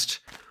donor asked,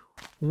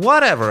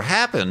 whatever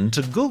happened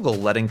to Google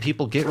letting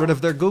people get rid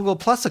of their Google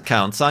Plus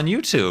accounts on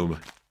YouTube?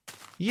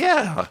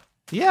 Yeah,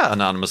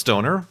 anonymous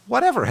donor,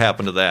 whatever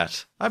happened to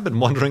that? I've been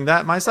wondering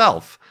that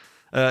myself.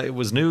 It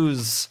was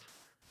news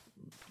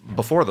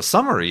before the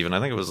summer even.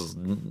 I think it was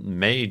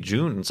May,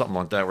 June, something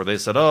like that, where they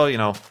said,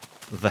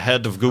 the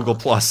head of Google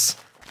Plus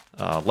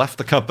left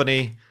the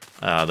company.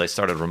 They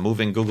started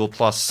removing Google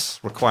Plus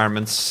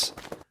requirements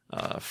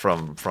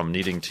from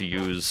needing to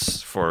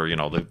use for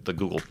the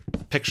Google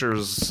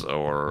Pictures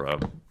or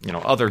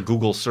other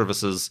Google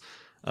services.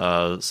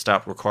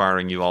 Stopped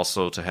requiring you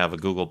also to have a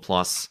Google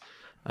Plus.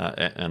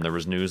 And there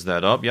was news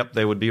that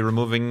they would be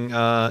removing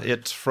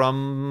it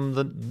from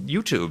the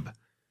YouTube,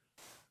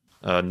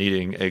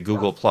 needing a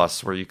Google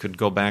Plus where you could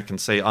go back and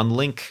say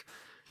unlink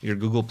your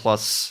Google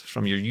Plus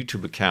from your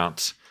YouTube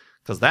account.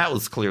 Because that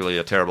was clearly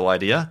a terrible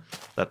idea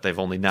that they've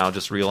only now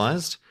just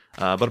realized.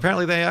 But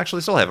apparently they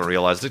actually still haven't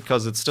realized it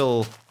because it's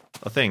still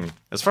a thing.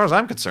 As far as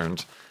I'm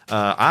concerned,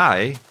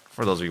 for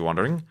those of you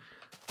wondering,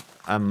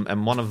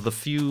 am one of the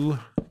few...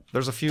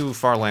 There's a few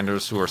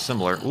Farlanders who are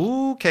similar.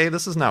 Ooh, okay,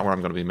 this is not where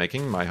I'm going to be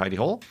making my hidey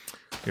hole.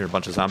 Here are a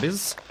bunch of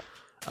zombies.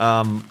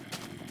 I'm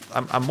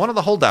one of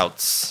the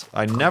holdouts.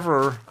 I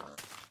never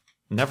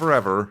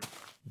ever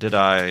did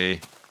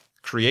I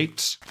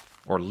create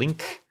or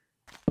link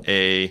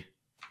a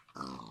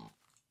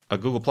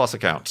Google Plus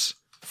account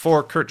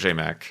for Kurt J.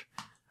 Mac.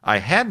 I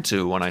had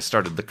to when I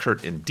started the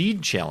Kurt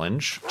Indeed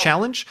channel.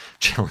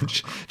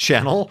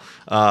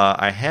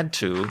 I had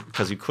to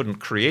because you couldn't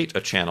create a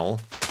channel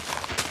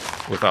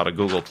without a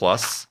Google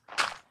Plus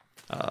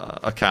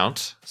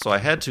account. So I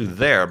had to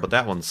there, but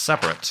that one's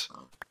separate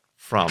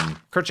from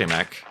Kurt J.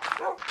 Mac.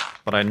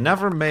 But I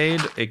never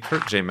made a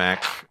Kurt J.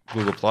 Mac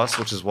Google Plus,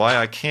 which is why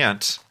I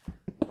can't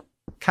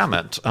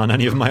comment on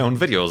any of my own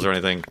videos or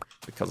anything,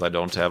 because I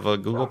don't have a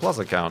Google Plus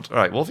account. All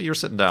right, Wolfie, you're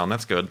sitting down.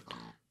 That's good.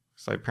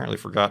 So I apparently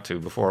forgot to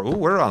before.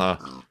 Ooh,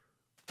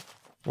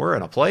 we're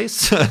in a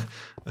place.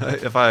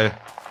 I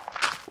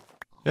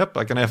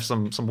can have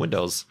some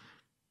windows.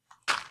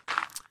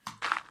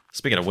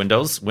 Speaking of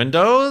windows.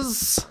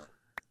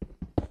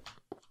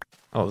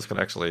 Oh, this could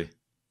actually...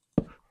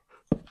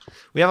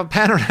 We have a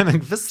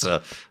panoramic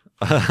vista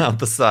on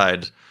the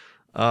side.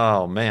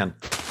 Oh, man.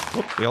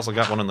 Whoop, we also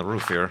got one on the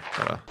roof here.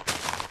 Gotta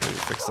Maybe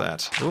fix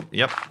that. Oop,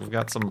 yep, we've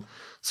got some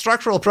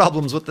structural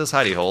problems with this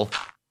hidey hole.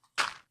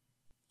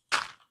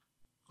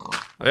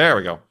 There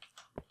we go.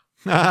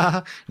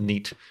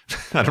 Neat.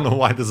 I don't know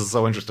why this is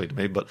so interesting to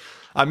me, but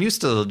I'm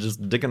used to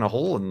just digging a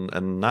hole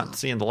and not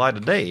seeing the light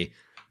of day.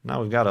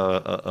 Now we've got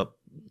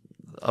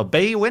a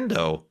bay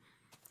window.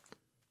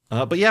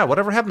 But yeah,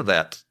 whatever happened to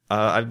that?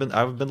 I've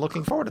been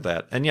looking forward to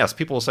that. And yes,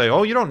 people will say,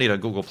 "Oh, you don't need a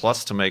Google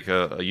Plus to make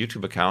a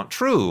YouTube account."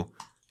 True,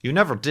 you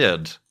never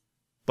did,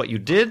 but you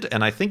did,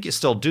 and I think you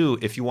still do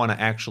if you want to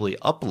actually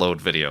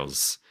upload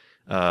videos.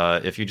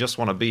 If you just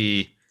want to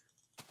be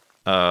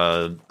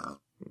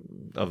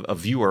a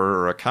viewer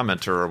or a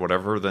commenter or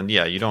whatever, then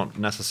yeah, you don't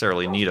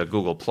necessarily need a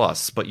Google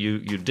Plus, but you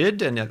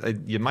did,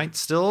 and you might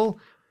still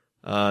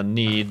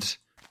need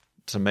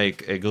to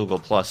make a Google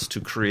Plus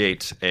to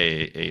create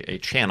a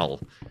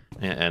channel,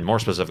 and more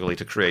specifically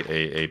to create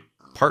a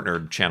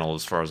partnered channel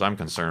as far as I'm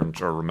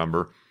concerned or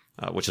remember,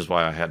 which is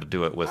why I had to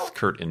do it with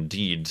Kurt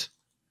Indeed,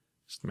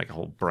 just to make a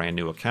whole brand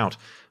new account.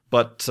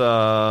 But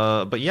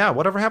yeah,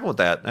 whatever happened with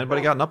that?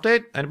 Anybody got an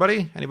update?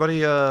 Anybody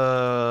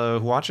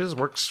who watches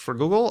works for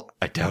Google?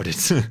 I doubt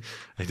it.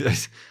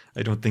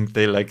 I don't think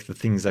they like the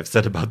things I've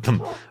said about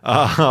them.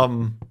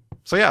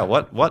 So yeah,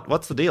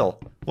 what's the deal?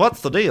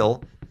 What's the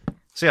deal?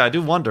 So yeah, I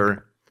do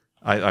wonder.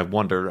 I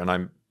wonder, and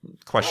I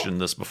questioned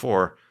this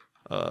before.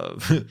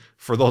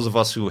 For those of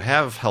us who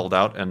have held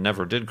out and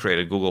never did create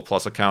a Google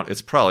Plus account,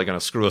 it's probably going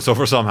to screw us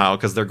over somehow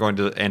because they're going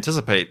to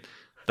anticipate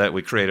that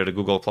we created a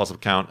Google Plus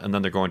account, and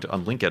then they're going to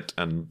unlink it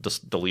and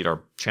just delete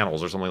our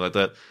channels or something like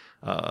that.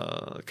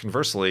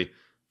 Conversely,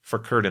 for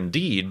Kurt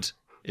Indeed,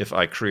 if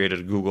I created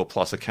a Google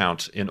Plus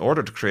account in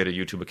order to create a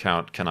YouTube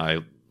account, can I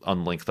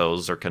unlink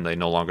those, or can they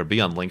no longer be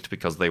unlinked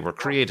because they were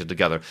created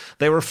together?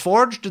 They were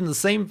forged in the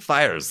same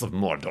fires of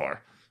Mordor.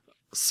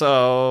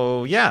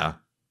 So, yeah.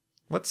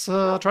 Let's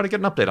try to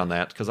get an update on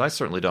that, because I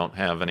certainly don't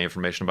have any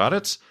information about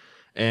it.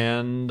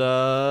 And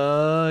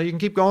you can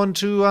keep going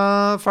to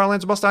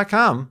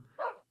firelandsorbust.com.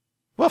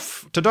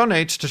 Woof, to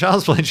donate to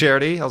Child's Play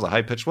charity. That was a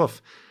high-pitched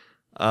woof.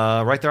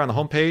 Right there on the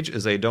homepage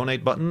is a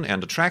donate button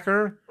and a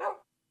tracker.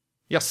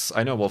 Yes,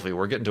 I know, Wolfie,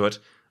 we're getting to it.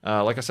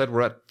 Like I said,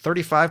 we're at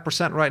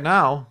 35% right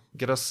now.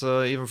 Get us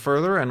even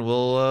further, and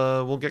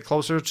we'll get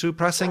closer to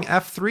pressing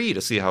F3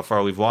 to see how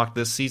far we've walked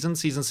this season.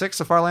 Season 6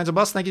 of Firelands of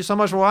Bust. Thank you so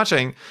much for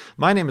watching.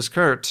 My name is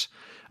Kurt.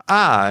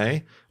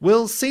 I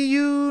will see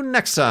you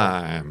next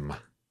time.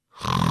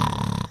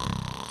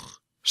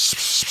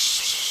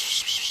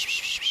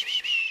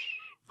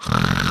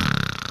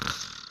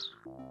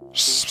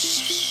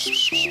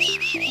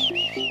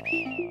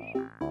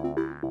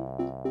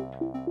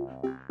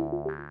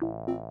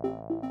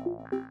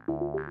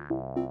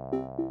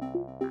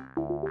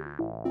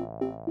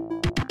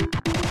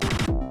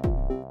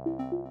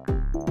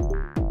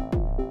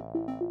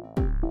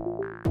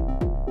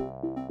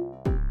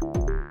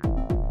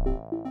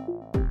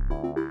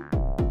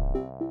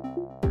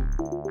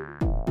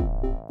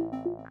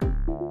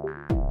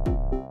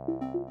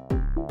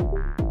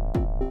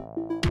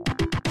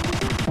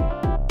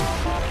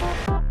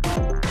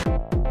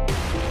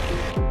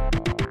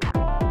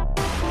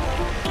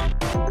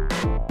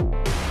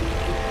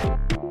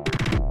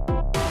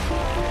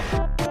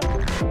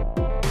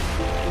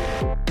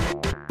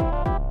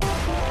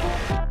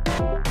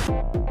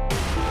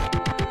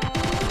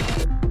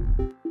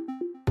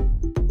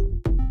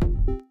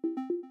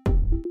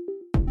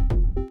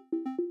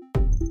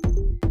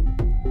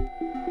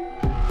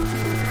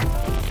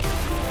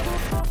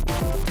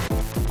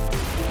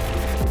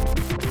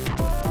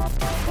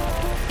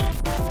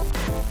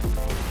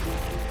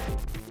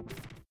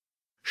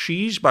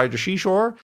 Sheesh by the seashore